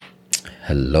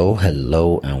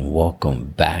Hello, and welcome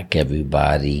back,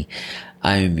 everybody.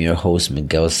 I am your host,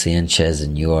 Miguel Sanchez,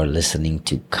 and you are listening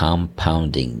to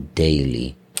Compounding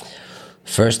Daily.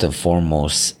 First and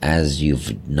foremost, as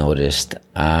you've noticed,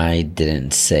 I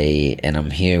didn't say, and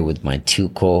I'm here with my two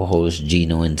co-hosts,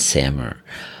 Gino and Sammer.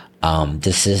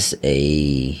 This is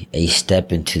a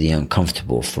step into the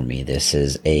uncomfortable for me. This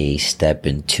is a step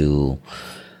into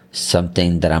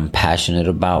something that I'm passionate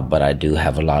about, but I do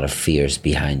have a lot of fears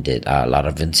behind it, a lot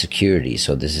of insecurity.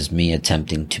 So this is me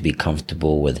attempting to be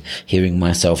comfortable with hearing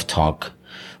myself talk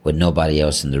with nobody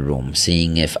else in the room,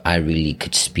 seeing if I really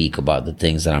could speak about the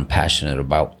things that I'm passionate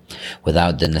about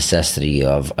without the necessity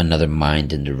of another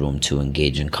mind in the room to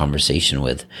engage in conversation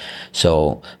with.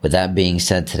 So with that being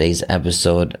said, today's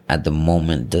episode at the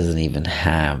moment doesn't even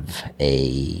have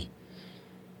a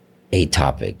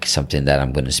topic, something that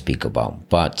I'm going to speak about.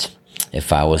 But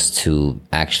if I was to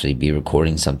actually be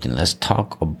recording something, let's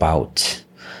talk about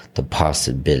the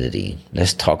possibility.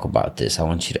 Let's talk about this. I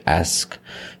want you to ask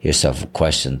yourself a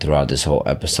question throughout this whole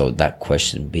episode. That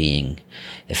question being,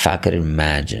 if I could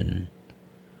imagine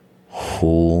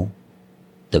who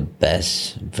the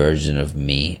best version of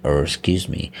me,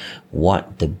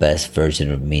 what the best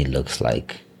version of me looks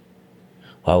like,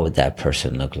 what would that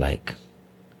person look like?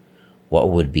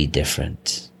 What would be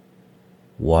different?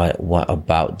 What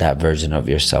about that version of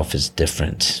yourself is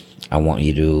different? I want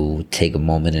you to take a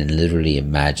moment and literally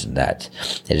imagine that.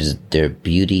 There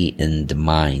beauty in the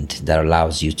mind that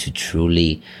allows you to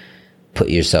truly put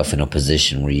yourself in a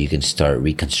position where you can start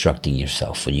reconstructing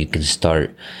yourself, when you can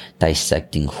start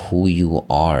dissecting who you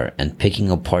are and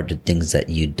picking apart the things that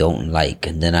you don't like,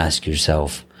 and then ask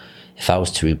yourself, if I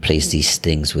was to replace these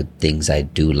things with things I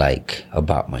do like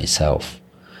about myself,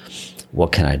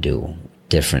 what can I do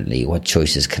differently? What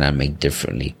choices can I make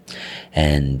differently?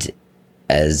 And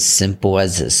as simple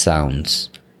as it sounds,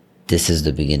 this is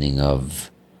the beginning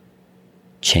of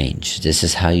change. This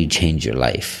is how you change your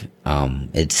life.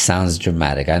 It sounds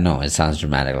dramatic. I know it sounds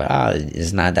dramatic.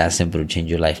 It's not that simple to change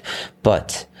your life.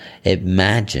 But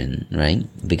imagine, right?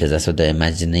 Because that's what the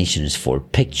imagination is for.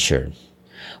 Picture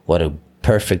what a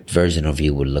perfect version of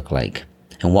you would look like.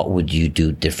 And what would you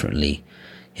do differently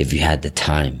if you had the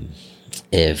time?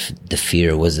 If the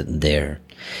fear wasn't there,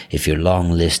 if your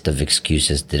long list of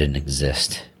excuses didn't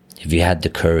exist, if you had the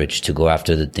courage to go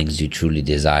after the things you truly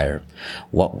desire,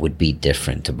 what would be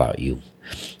different about you?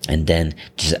 And then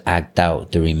just act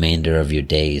out the remainder of your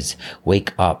days.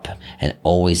 Wake up and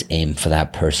always aim for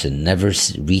that person, never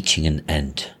reaching an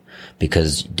end,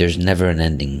 because there's never an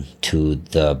ending to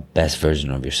the best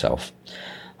version of yourself.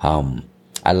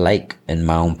 I like in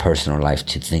my own personal life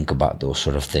to think about those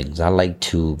sort of things. I like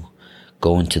to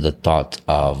go into the thoughts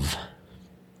of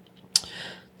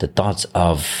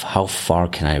how far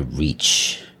can I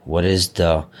reach? What is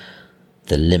the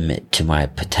limit to my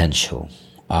potential?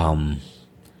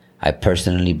 I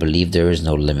personally believe there is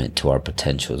no limit to our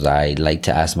potentials. I like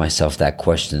to ask myself that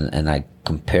question, and I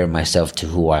compare myself to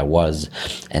who I was,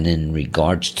 and in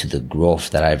regards to the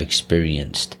growth that I've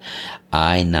experienced,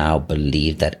 I now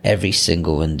believe that every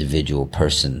single individual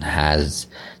person has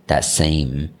that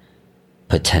same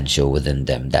potential within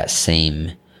them, that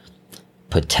same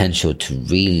potential to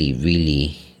really,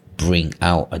 really bring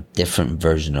out a different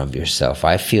version of yourself.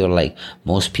 I feel like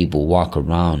most people walk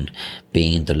around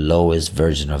being the lowest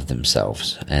version of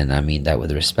themselves. And I mean that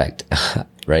with respect,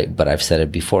 right? But I've said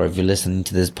it before. If you're listening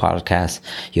to this podcast,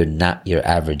 you're not your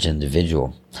average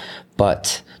individual.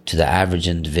 But to the average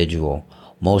individual,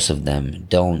 most of them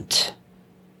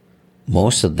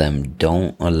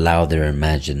don't allow their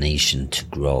imagination to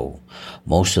grow.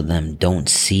 Most of them don't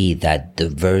see that the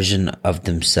version of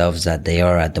themselves that they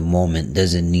are at the moment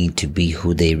doesn't need to be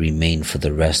who they remain for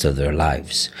the rest of their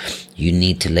lives. You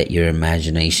need to let your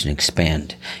imagination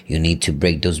expand. You need to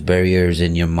break those barriers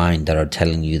in your mind that are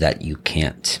telling you that you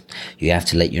can't. You have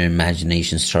to let your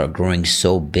imagination start growing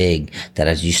so big that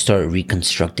as you start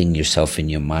reconstructing yourself in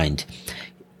your mind,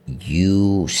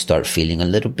 you start feeling a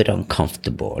little bit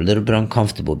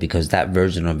uncomfortable because that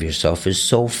version of yourself is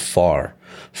so far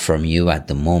from you at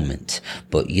the moment,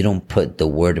 but you don't put the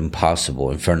word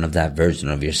impossible in front of that version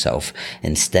of yourself.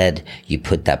 Instead, you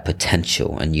put that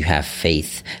potential, and you have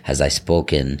faith, as I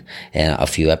spoke in a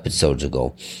few episodes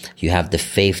ago. You have the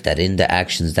faith that in the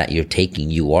actions that you're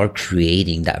taking, you are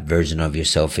creating that version of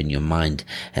yourself in your mind.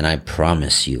 And I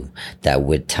promise you that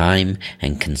with time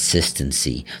and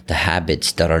consistency, the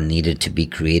habits that are needed to be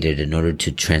created in order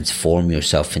to transform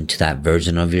yourself into that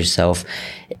version of yourself,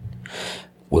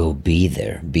 will be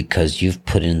there because you've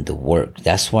put in the work.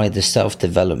 That's why the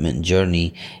self-development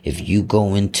journey, if you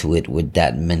go into it with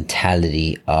that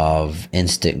mentality of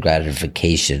instant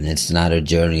gratification, it's not a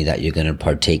journey that you're going to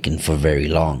partake in for very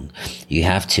long. You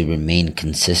have to remain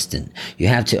consistent. You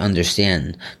have to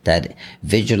understand that,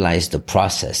 visualize the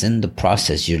process. In the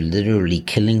process, you're literally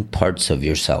killing parts of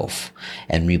yourself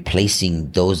and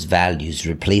replacing those values,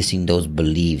 replacing those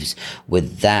beliefs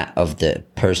with that of the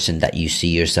person that you see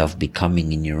yourself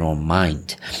becoming in your own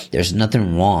mind. There's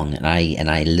nothing wrong, and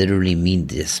I literally mean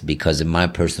this, because in my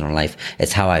personal life,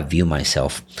 it's how I view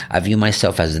myself. I view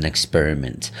myself as an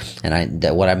experiment, and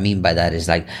what I mean by that is,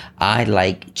 like, I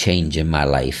like change in my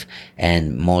life,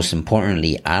 and most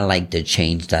importantly, I like the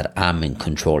change that I'm in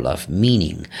control of.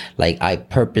 Meaning, like, I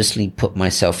purposely put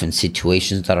myself in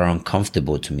situations that are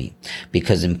uncomfortable to me,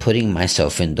 because in putting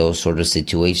myself in those sort of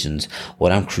situations,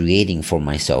 what I'm creating for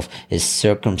myself is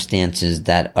circumstances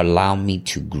that allow me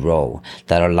to grow,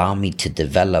 that allow me to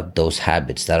develop those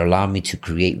habits, that allow me to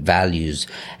create values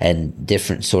and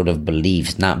different sort of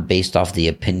beliefs, not based off the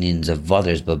opinions of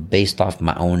others, but based off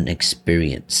my own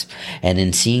experience. And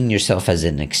in seeing yourself as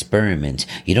an experiment,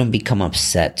 you don't become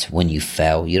upset when you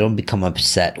fail. You don't become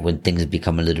upset when things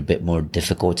become a little bit more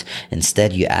difficult.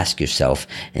 Instead, you ask yourself,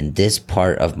 in this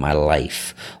part of my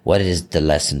life, what is the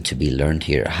lesson to be learned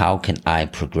here? How can I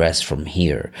progress from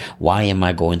here? Why am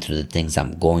I going through the things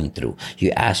I'm going through?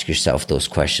 You ask yourself those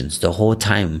questions the whole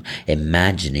time,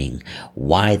 imagining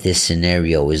why this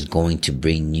scenario is going to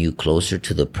bring you closer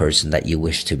to the person that you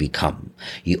wish to become.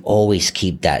 You always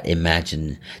keep that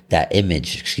image.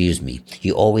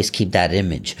 You always keep that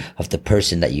image of the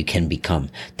person that you can become,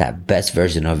 that best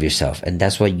version of yourself. And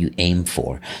that's what you aim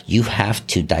for. You have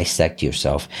to dissect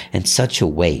yourself in such a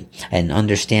way and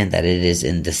understand that it is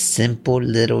in the simple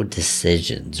little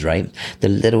decisions, right? The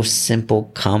little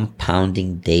simple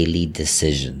compounding daily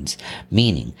decisions.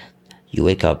 Meaning, you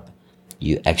wake up,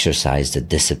 you exercise the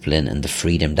discipline and the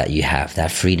freedom that you have,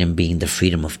 that freedom being the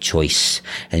freedom of choice,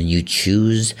 and you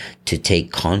choose to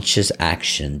take conscious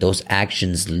action, those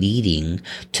actions leading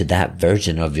to that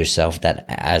version of yourself that,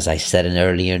 as I said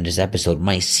earlier in this episode,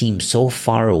 might seem so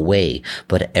far away,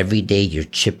 but every day you're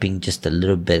chipping just a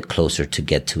little bit closer to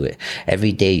get to it.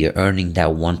 Every day you're earning that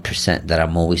 1% that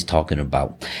I'm always talking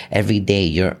about. Every day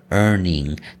you're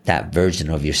earning that version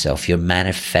of yourself. You're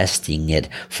manifesting it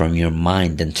from your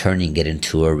mind and turning it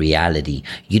into a reality.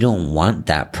 You don't want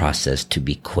that process to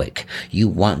be quick. You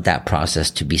want that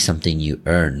process to be something you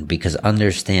earn, because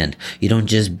understand, you don't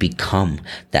just become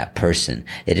that person.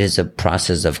 It is a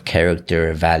process of character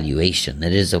evaluation.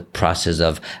 It is a process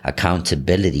of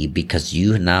accountability, because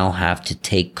you now have to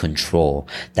take control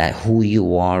that who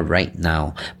you are right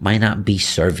now might not be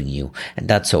serving you, and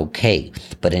that's okay.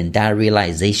 But in that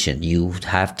realization, you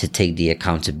have to take the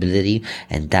accountability,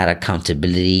 and that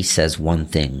accountability says one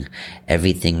thing: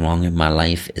 everything wrong in my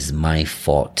life is my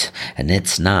fault. And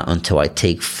it's not until I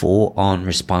take full on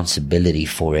responsibility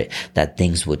for it that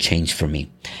things will change for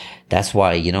me. That's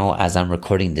why, as I'm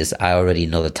recording this, I already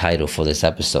know the title for this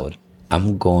episode.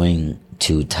 I'm going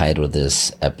to title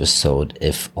this episode,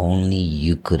 If Only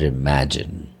You Could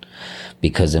Imagine.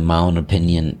 Because in my own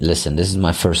opinion, listen, this is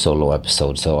my first solo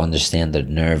episode, so understand the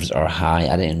nerves are high.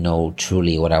 I didn't know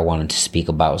truly what I wanted to speak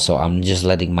about, so I'm just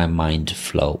letting my mind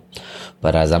flow.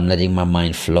 But as I'm letting my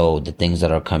mind flow, the things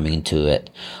that are coming into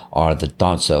it are the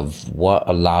thoughts of what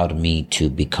allowed me to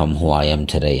become who I am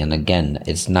today. And again,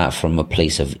 it's not from a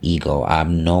place of ego.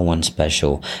 I'm no one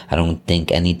special. I don't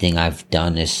think anything I've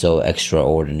done is so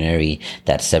extraordinary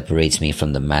that separates me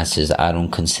from the masses. I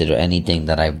don't consider anything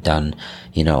that I've done,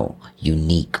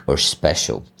 unique or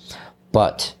special.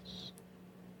 But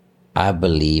I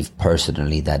believe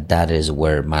personally that is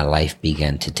where my life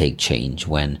began to take change,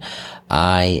 when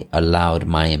I allowed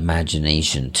my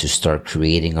imagination to start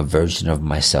creating a version of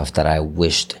myself that I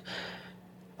wished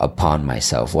upon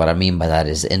myself. What I mean by that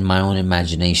is, in my own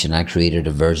imagination, I created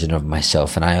a version of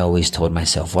myself, and I always told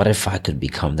myself, what if I could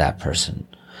become that person?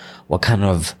 What kind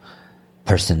of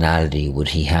personality would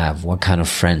he have? What kind of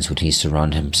friends would he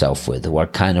surround himself with?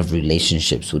 What kind of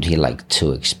relationships would he like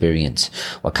to experience?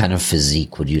 What kind of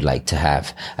physique would you like to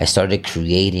have? I started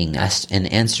creating,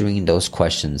 and answering those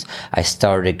questions, I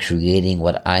started creating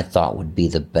what I thought would be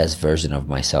the best version of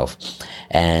myself.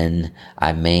 And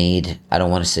I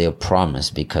don't want to say a promise,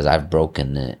 because I've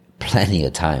broken it plenty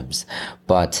of times,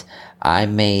 but I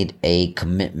made a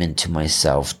commitment to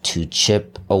myself to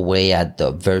chip away at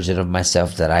the version of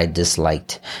myself that I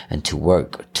disliked, and to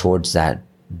work towards that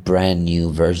brand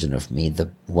new version of me,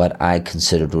 the what I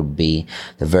considered would be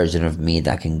the version of me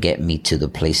that can get me to the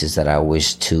places that I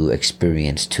wish to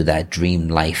experience, to that dream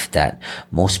life that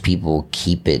most people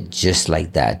keep it just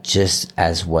like that, just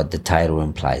as what the title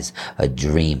implies, a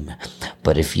dream.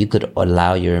 But if you could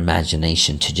allow your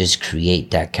imagination to just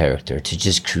create that character, to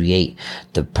just create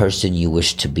the person you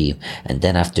wish to be, and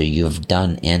then after you've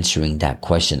done answering that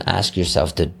question, ask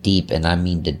yourself the deep, and I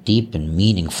mean the deep and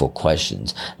meaningful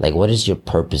questions, like what is your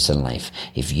purpose in life?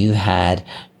 If you had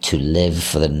to live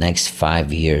for the next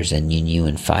 5 years and you knew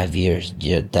in 5 years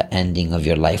the ending of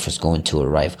your life was going to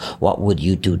arrive, what would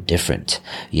you do different?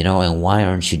 And why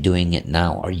aren't you doing it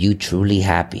now? Are you truly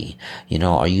happy?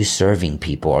 Are you serving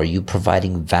people? Are you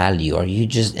providing value? Are you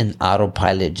just in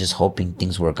autopilot, just hoping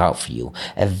things work out for you?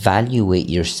 Evaluate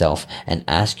yourself and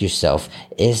ask yourself,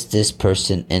 is this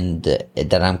person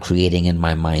that I'm creating in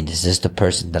my mind, is this the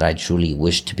person that I truly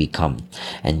wish to become?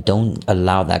 And don't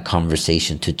allow that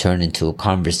conversation to turn into a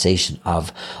conversation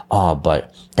of,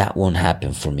 but that won't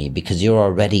happen for me, because you're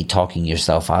already talking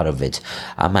yourself out of it.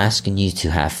 I'm asking you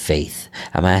to have faith.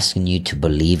 I'm asking you to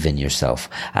believe in yourself.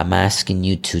 I'm asking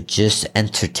you to just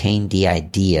entertain the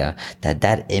idea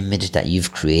that image that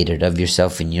you've created of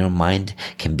yourself in your mind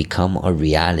can become a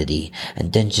reality,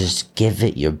 and then just give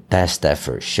it your best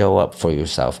effort. Show up for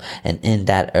yourself. And in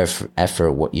that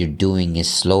effort, what you're doing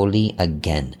is slowly,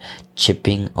 again,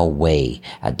 chipping away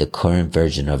at the current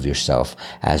version of yourself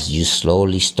as you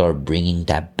slowly start bringing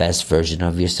that best version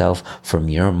of yourself from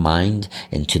your mind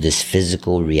into this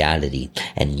physical reality.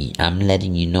 And I'm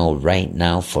letting you know right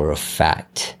now for a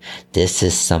fact, this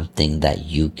is something that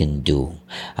you can do.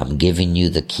 I'm giving you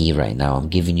the key right now. I'm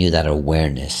giving you that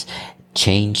awareness.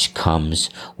 Change comes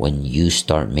when you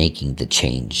start making the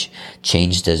change.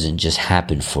 Change doesn't just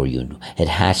happen for you. It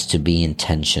has to be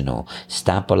intentional.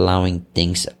 Stop allowing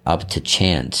things up to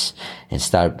chance and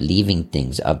start leaving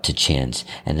things up to chance,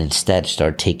 and instead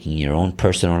start taking your own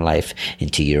personal life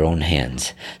into your own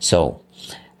hands. So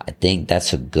I think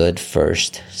that's a good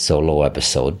first solo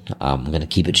episode. I'm going to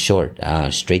keep it short,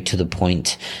 straight to the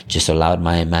point, just allowed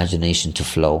my imagination to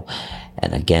flow.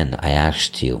 And again, I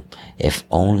asked you, if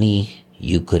only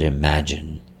you could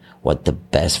imagine what the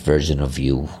best version of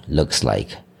you looks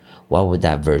like, what would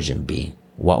that version be?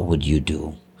 What would you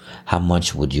do? How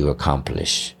much would you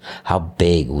accomplish? How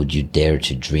big would you dare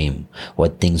to dream?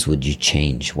 What things would you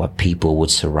change? What people would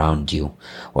surround you?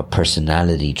 What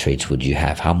personality traits would you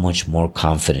have? How much more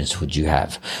confidence would you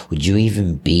have? Would you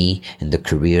even be in the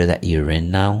career that you're in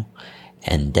now?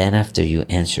 And then after you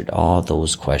answered all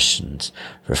those questions,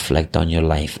 reflect on your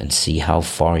life and see how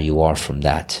far you are from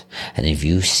that. And if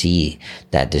you see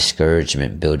that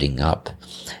discouragement building up,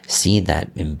 see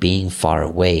that in being far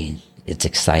away, it's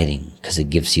exciting because it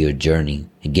gives you a journey.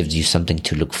 It gives you something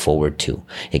to look forward to.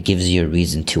 It gives you a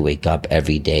reason to wake up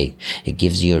every day. It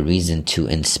gives you a reason to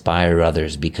inspire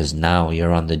others, because now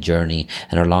you're on the journey,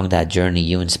 and along that journey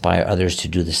you inspire others to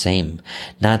do the same.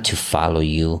 Not to follow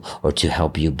you or to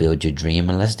help you build your dream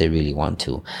unless they really want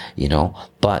to,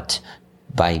 but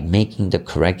by making the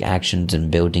correct actions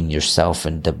and building yourself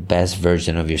and the best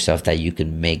version of yourself that you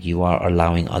can make, you are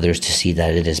allowing others to see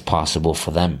that it is possible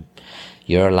for them.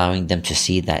 You're allowing them to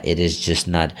see that it is just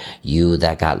not you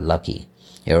that got lucky.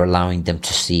 You're allowing them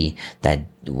to see that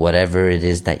whatever it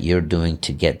is that you're doing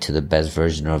to get to the best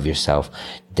version of yourself,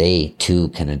 they too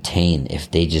can attain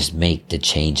if they just make the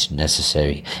change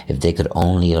necessary, if they could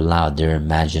only allow their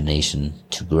imagination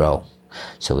to grow.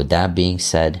 So with that being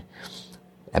said,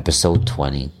 episode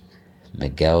 20,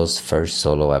 Miguel's first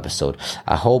solo episode.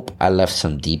 I hope I left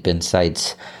some deep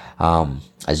insights.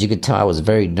 As you can tell, I was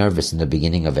very nervous in the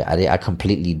beginning of it. I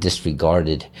completely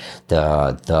disregarded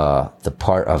the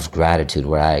part of gratitude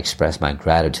where I express my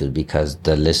gratitude because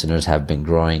the listeners have been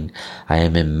growing. I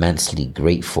am immensely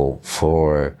grateful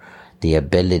for the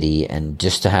ability and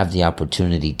just to have the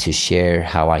opportunity to share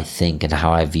how I think and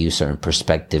how I view certain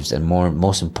perspectives, and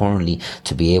most importantly,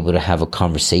 to be able to have a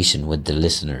conversation with the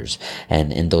listeners,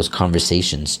 and in those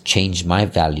conversations change my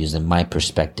values and my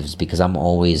perspectives, because I'm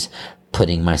always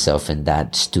putting myself in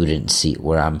that student seat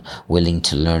where I'm willing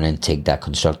to learn and take that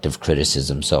constructive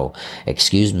criticism. So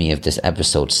excuse me if this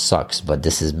episode sucks, but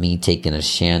this is me taking a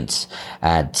chance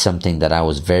at something that I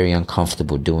was very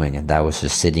uncomfortable doing, and that was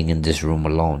just sitting in this room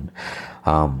alone.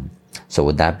 So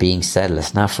with that being said,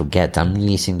 let's not forget, I'm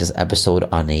releasing this episode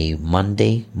on a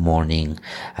Monday morning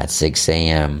at 6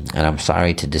 a.m. And I'm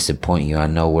sorry to disappoint you. I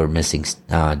know we're missing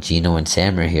Gino and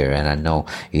Sam are here, and I know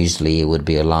usually it would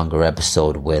be a longer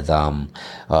episode with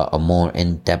a more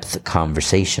in-depth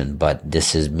conversation. But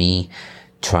this is me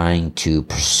trying to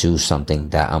pursue something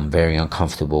that I'm very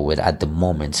uncomfortable with at the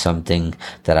moment, something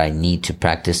that I need to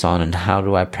practice on. And how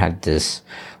do I practice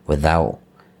without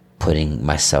putting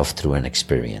myself through an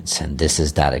experience? And this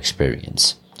is that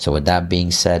experience. So with that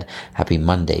being said, happy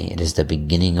Monday. It is the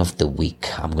beginning of the week.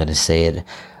 I'm going to say it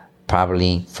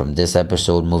probably from this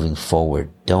episode moving forward.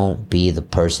 Don't be the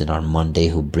person on Monday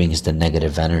who brings the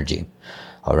negative energy.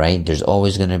 All right. There's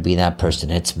always going to be that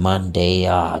person. It's Monday.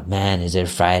 Oh man, is it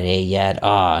Friday yet?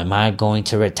 Oh, am I going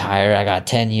to retire? I got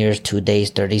 10 years, 2 days,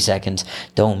 30 seconds.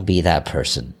 Don't be that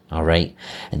person. All right.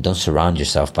 And don't surround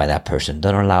yourself by that person.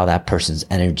 Don't allow that person's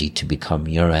energy to become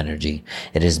your energy.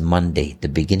 It is Monday, the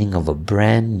beginning of a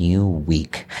brand new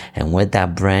week. And with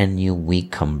that brand new week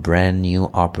come brand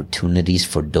new opportunities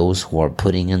for those who are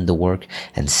putting in the work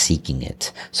and seeking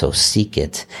it. So seek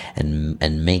it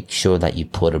and make sure that you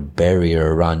put a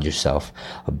barrier around yourself,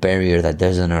 a barrier that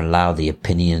doesn't allow the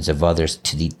opinions of others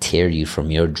to deter you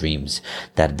from your dreams,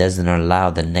 that doesn't allow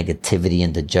the negativity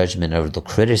and the judgment or the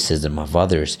criticism of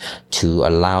others to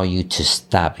allow you to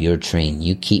stop your train.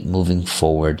 You keep moving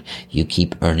forward. You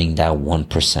keep earning that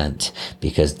 1%,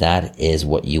 because that is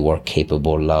what you are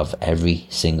capable of every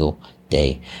single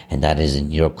day, and that is in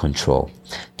your control.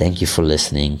 Thank you for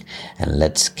listening, and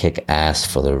let's kick ass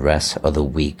for the rest of the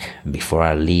week. Before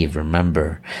I leave,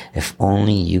 remember, if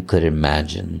only you could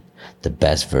imagine the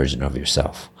best version of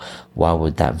yourself, what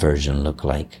would that version look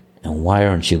like? And why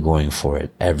aren't you going for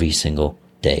it every single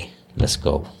day? Let's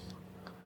go.